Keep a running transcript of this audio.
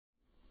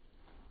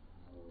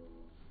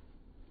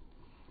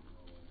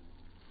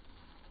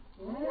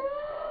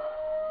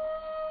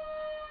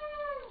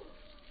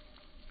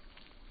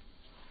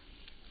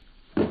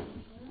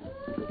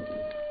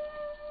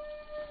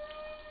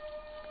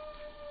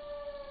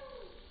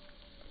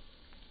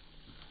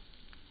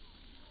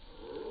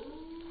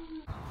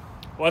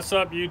What's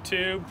up,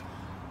 YouTube?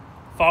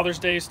 Father's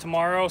Day is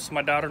tomorrow, so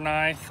my daughter and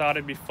I thought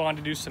it'd be fun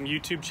to do some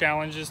YouTube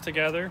challenges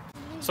together.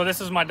 So this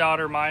is my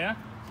daughter, Maya.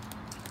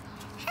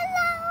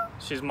 Hello.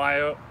 She's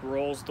Maya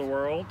Rolls the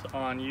World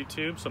on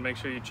YouTube, so make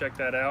sure you check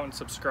that out and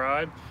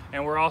subscribe.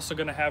 And we're also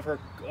gonna have her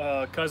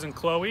cousin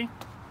Chloe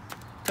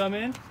come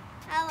in.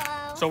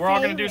 Hello. So we're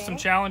all gonna do some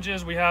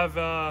challenges. We have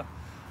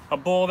a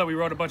bowl that we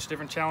wrote a bunch of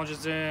different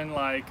challenges in,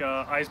 like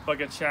Ice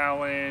Bucket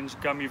Challenge,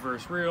 Gummy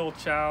vs. Real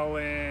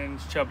Challenge,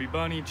 Chubby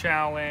Bunny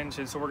Challenge.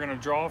 And so we're gonna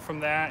draw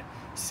from that,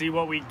 see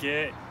what we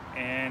get,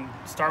 and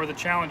start with the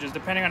challenges.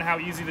 Depending on how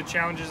easy the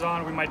challenge is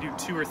on, we might do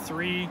 2 or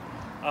 3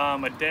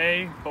 a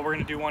day, but we're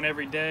gonna do one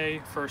every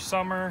day for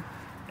summer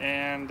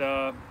and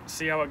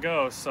see how it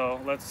goes.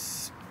 So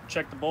let's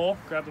check the bowl.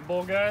 Grab the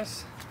bowl,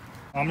 guys.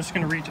 I'm just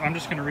gonna reach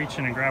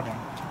in and grab one.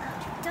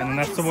 And then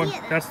that's the one.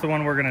 That's the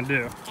one we're gonna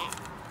do.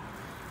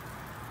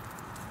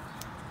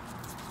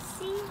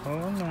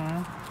 Hold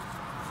on.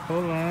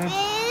 Hold on.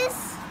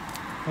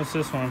 What's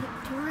this one?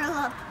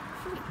 Roll-up.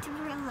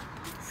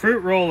 Fruit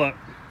roll-up.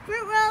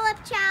 Fruit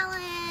roll-up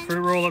challenge.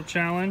 Fruit roll-up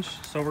challenge.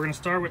 So we're gonna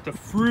start with the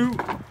fruit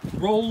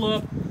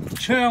roll-up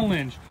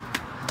challenge.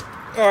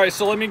 All right,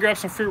 so let me grab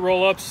some fruit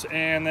roll-ups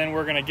and then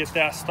we're gonna get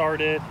that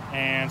started.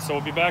 And so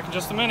we'll be back in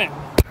just a minute.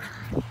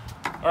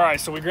 All right,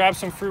 so we grabbed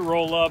some fruit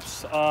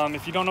roll-ups.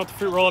 If you don't know what the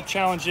fruit roll-up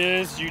challenge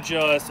is, you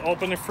just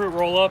open the fruit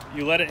roll-up,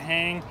 you let it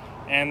hang,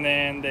 and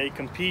then they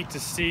compete to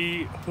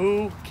see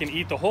who can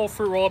eat the whole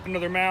fruit roll-up into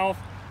their mouth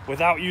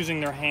without using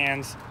their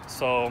hands.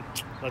 So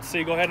let's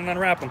see, go ahead and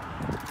unwrap them.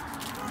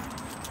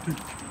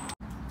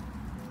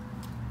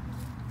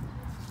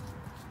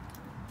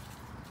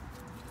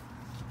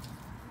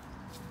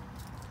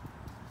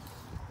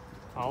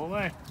 All the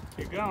way,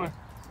 keep going.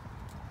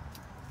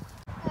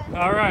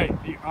 All right,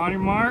 on your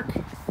mark,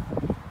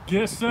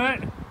 get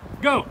set,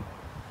 go.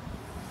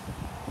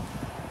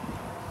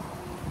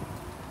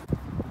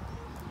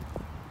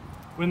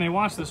 When they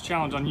watched this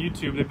challenge on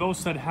YouTube, they both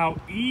said how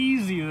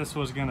easy this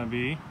was gonna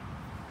be.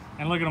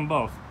 And look at them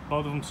both.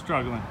 Both of them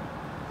struggling.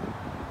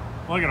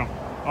 Look at them.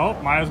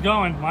 Oh, Maya's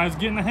going. Maya's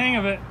getting the hang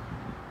of it.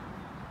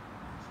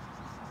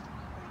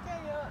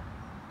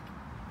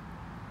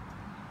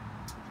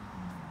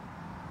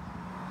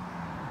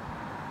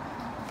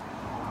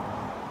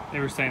 They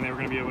were saying they were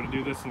gonna be able to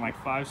do this in like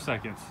 5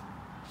 seconds.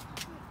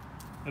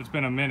 It's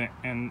been a minute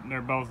and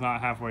they're both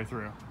not halfway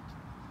through.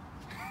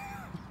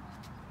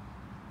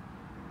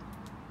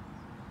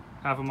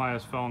 Half of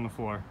Maya's fell on the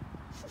floor.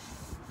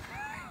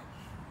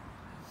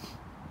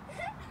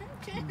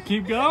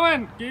 Keep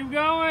going! Keep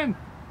going!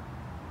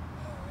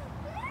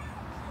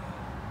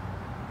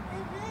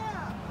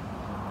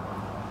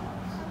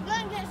 I'm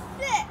gonna get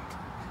sick.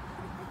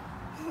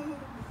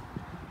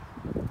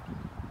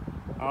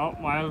 Oh,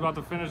 Maya's about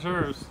to finish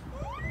hers.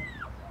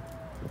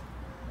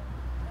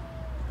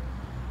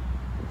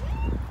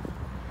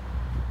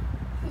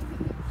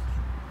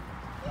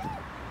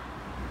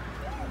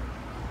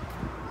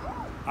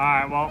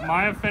 Alright, well,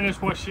 Maya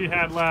finished what she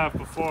had left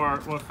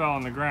before what fell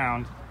on the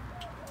ground.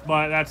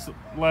 But that's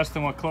less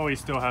than what Chloe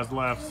still has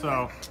left,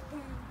 so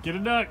get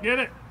it done, get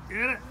it,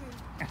 get it.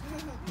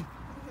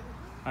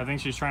 I think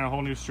she's trying a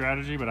whole new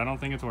strategy, but I don't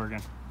think it's working.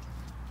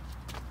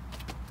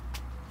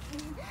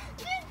 Just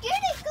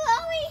get it,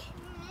 Chloe.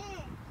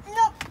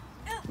 No.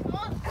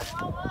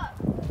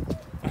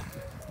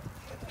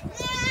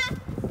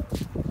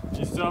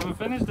 You still haven't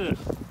finished it.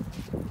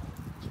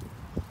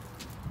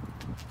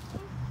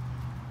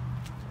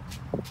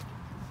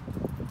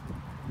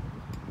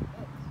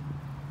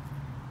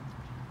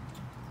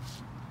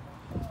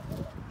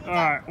 All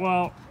right,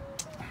 well,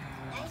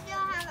 I still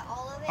have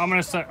all of it. I'm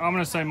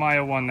gonna say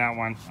Maya won that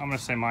one. I'm gonna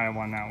say Maya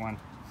won that one.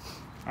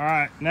 All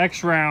right,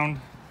 next round,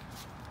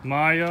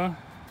 Maya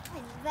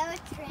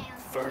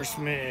versus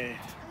me.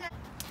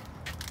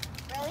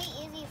 Really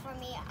easy for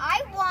me.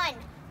 I won.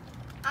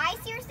 I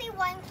seriously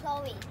won,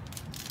 Chloe.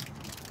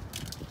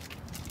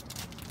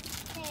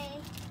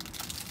 Okay.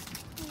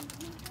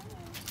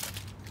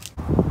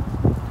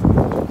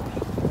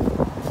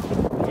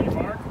 On your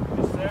mark,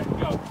 get set,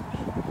 go.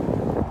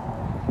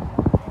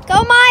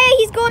 Go, Maya.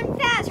 He's going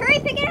fast. Hurry,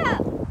 pick it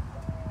up.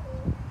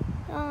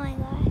 Oh my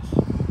gosh.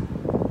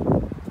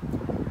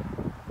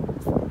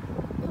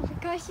 Oh my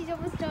gosh, he's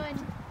almost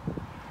done.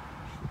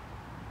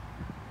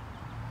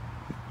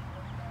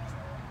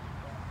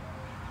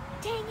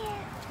 Dang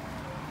it.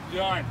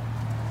 Done.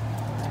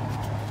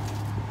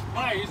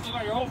 Maya, you still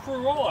got your whole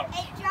fruit roll-up.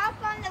 It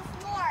dropped on the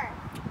floor.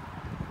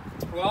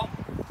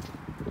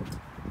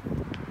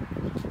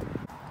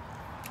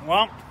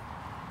 Well,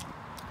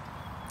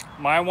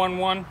 Maya won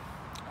one.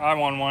 I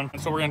won one.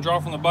 And so we're gonna draw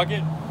from the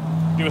bucket,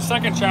 do a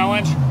second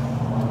challenge,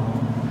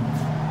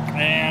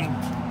 and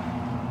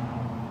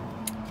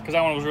because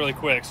that one was really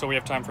quick, so we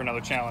have time for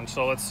another challenge.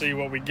 So let's see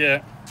what we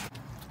get.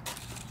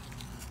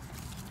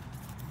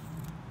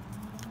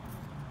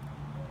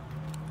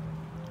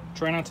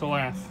 Try not to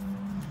laugh.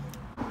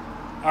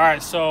 All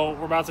right, so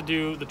we're about to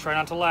do the try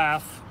not to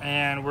laugh,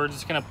 and we're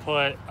just gonna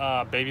put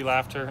baby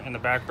laughter in the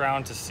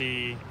background to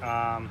see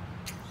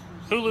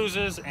who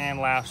loses and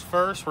laughs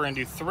first. We're gonna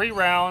do 3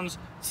 rounds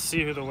to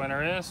see who the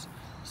winner is.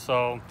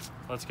 So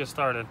let's get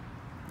started.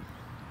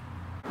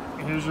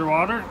 Here's your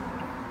water.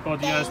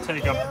 Both of you guys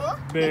take a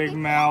big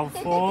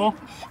mouthful. What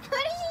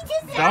did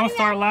you just Don't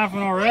start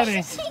laughing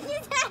already.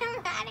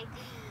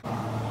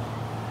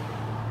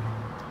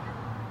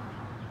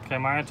 Okay,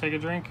 Maya, take a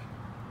drink.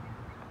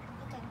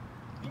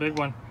 Big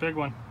one, big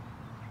one.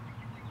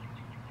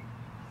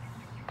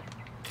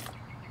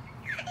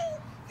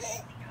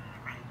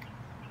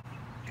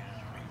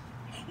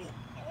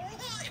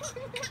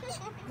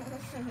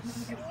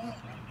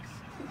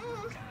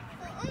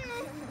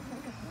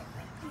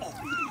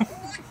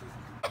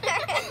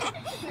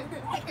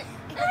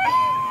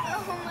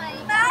 Oh my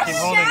God. Keep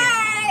holding it.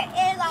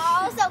 Is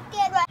all so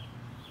good.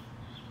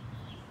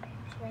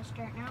 Should I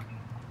start now?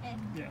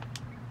 Yeah.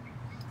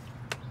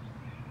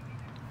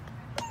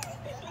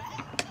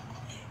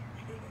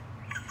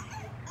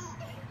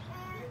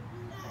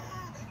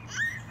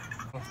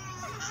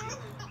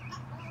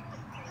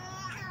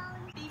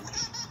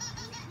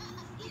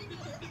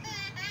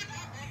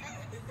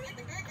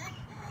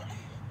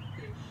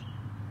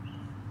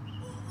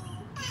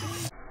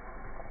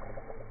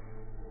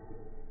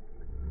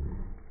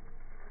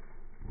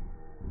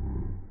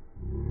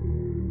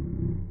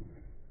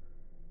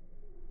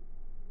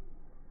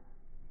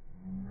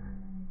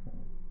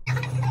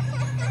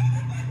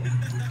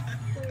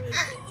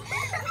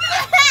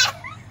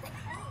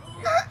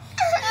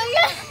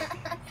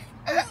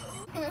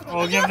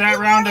 We'll give that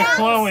round to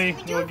Chloe.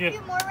 We'll give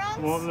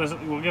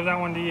that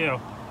one to you. All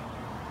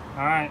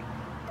right.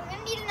 We're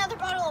gonna need another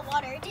bottle of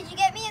water. Did you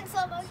get me in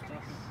slow motion?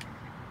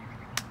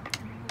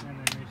 And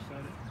then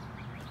reset it.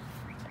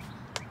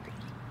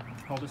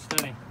 Hold it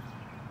steady.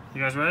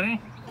 You guys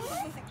ready?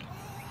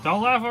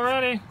 Don't laugh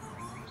already.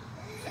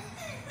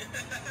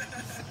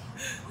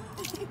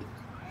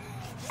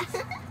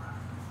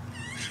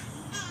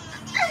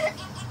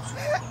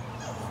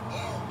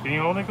 Can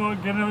you hold it?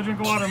 Get another drink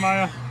of water,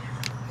 Maya.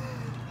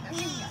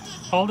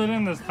 Hold it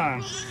in this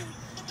time.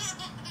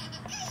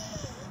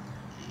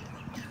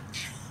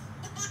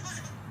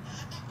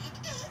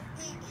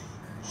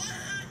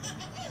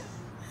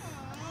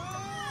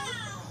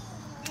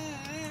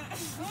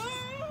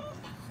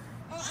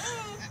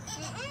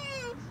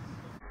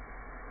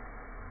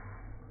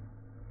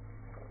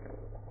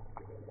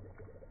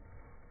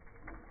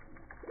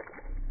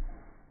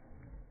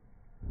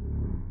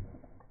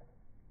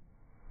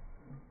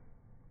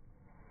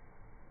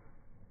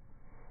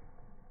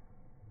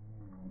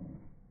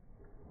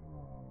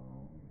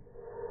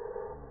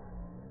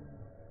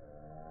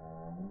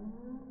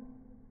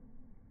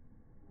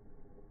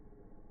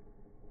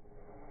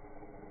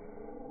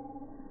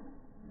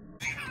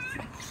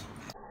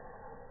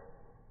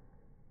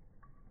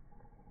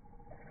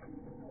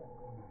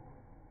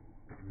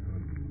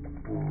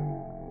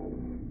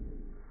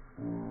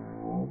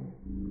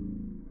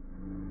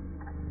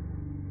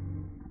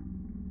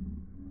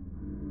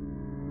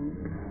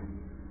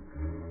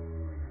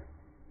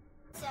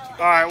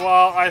 All right,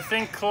 well, I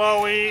think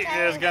Chloe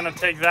is gonna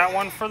take that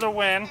one for the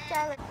win.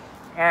 All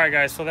right,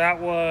 guys, so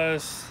that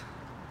was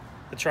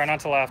the Try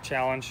Not to Laugh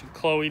challenge.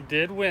 Chloe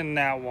did win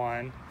that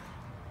one,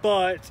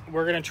 but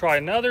we're gonna try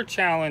another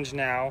challenge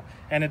now,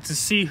 and it's to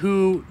see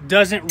who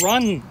doesn't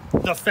run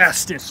the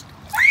fastest.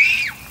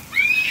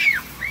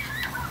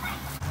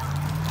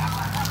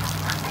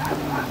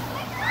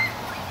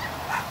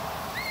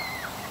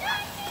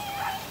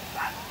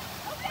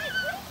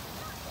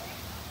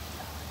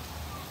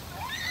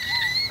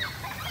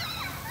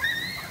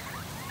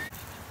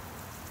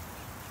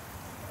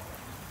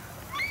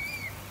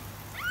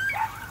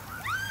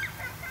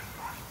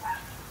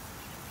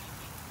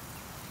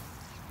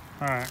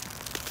 All right.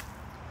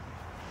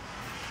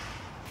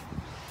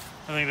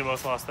 I think they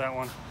both lost that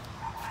one.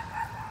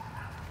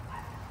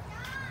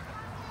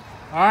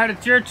 All right,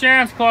 it's your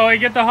chance, Chloe.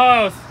 Get the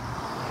hose.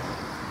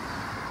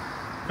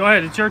 Go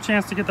ahead, it's your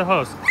chance to get the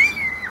hose.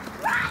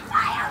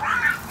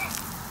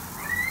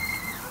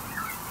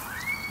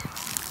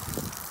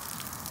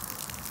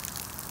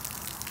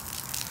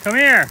 Come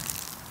here.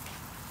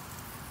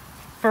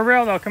 For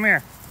real though, come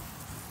here.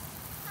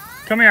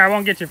 Come here, I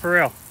won't get you for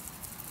real.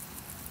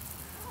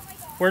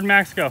 Where'd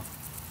Max go?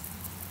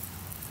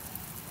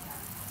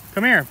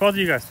 Come here, both of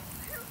you guys.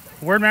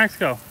 Where'd Max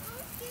go?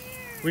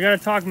 We gotta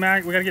talk,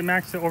 Max. We gotta get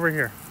Max over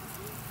here.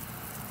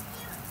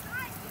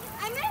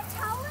 I'm gonna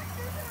tell her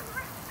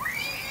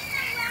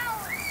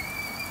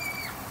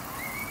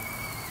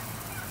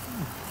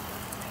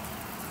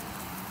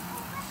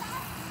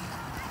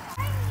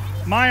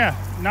Maya,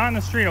 not in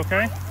the street,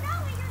 okay?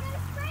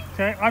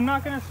 Okay, I'm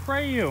not gonna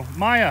spray you.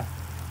 Maya,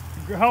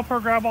 help her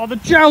grab all the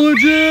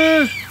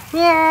challenges!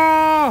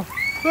 Ah!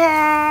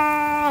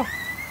 Ah!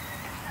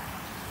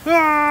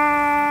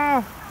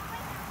 Ah!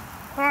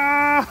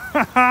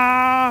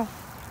 Ah!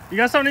 You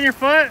got something in your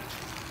foot?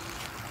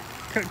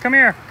 Come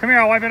here,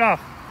 I'll wipe it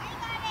off.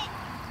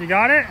 You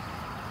got it?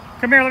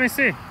 Come here, let me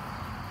see.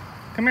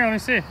 Come here, let me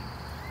see.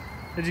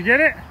 Did you get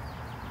it?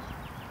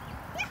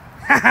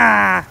 Ha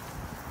ha!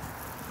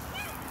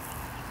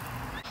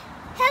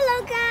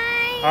 Hello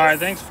All right,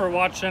 thanks for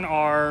watching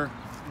our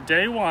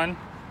day 1,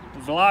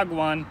 vlog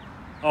 1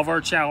 of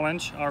our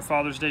challenge, our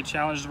Father's Day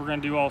challenges we're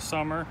gonna do all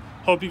summer.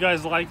 Hope you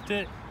guys liked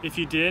it. If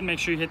you did, make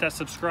sure you hit that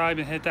subscribe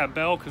and hit that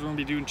bell because we're gonna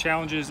be doing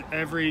challenges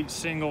every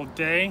single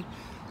day.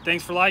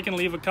 Thanks for liking,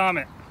 leave a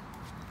comment.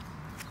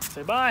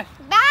 Say bye.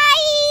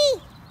 Bye.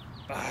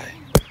 Bye.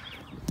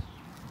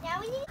 Now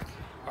we need.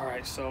 All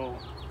right, so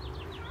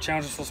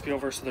challenge is supposed to be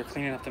over, so they're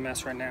cleaning up the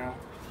mess right now.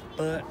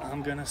 But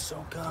I'm gonna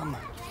soak them.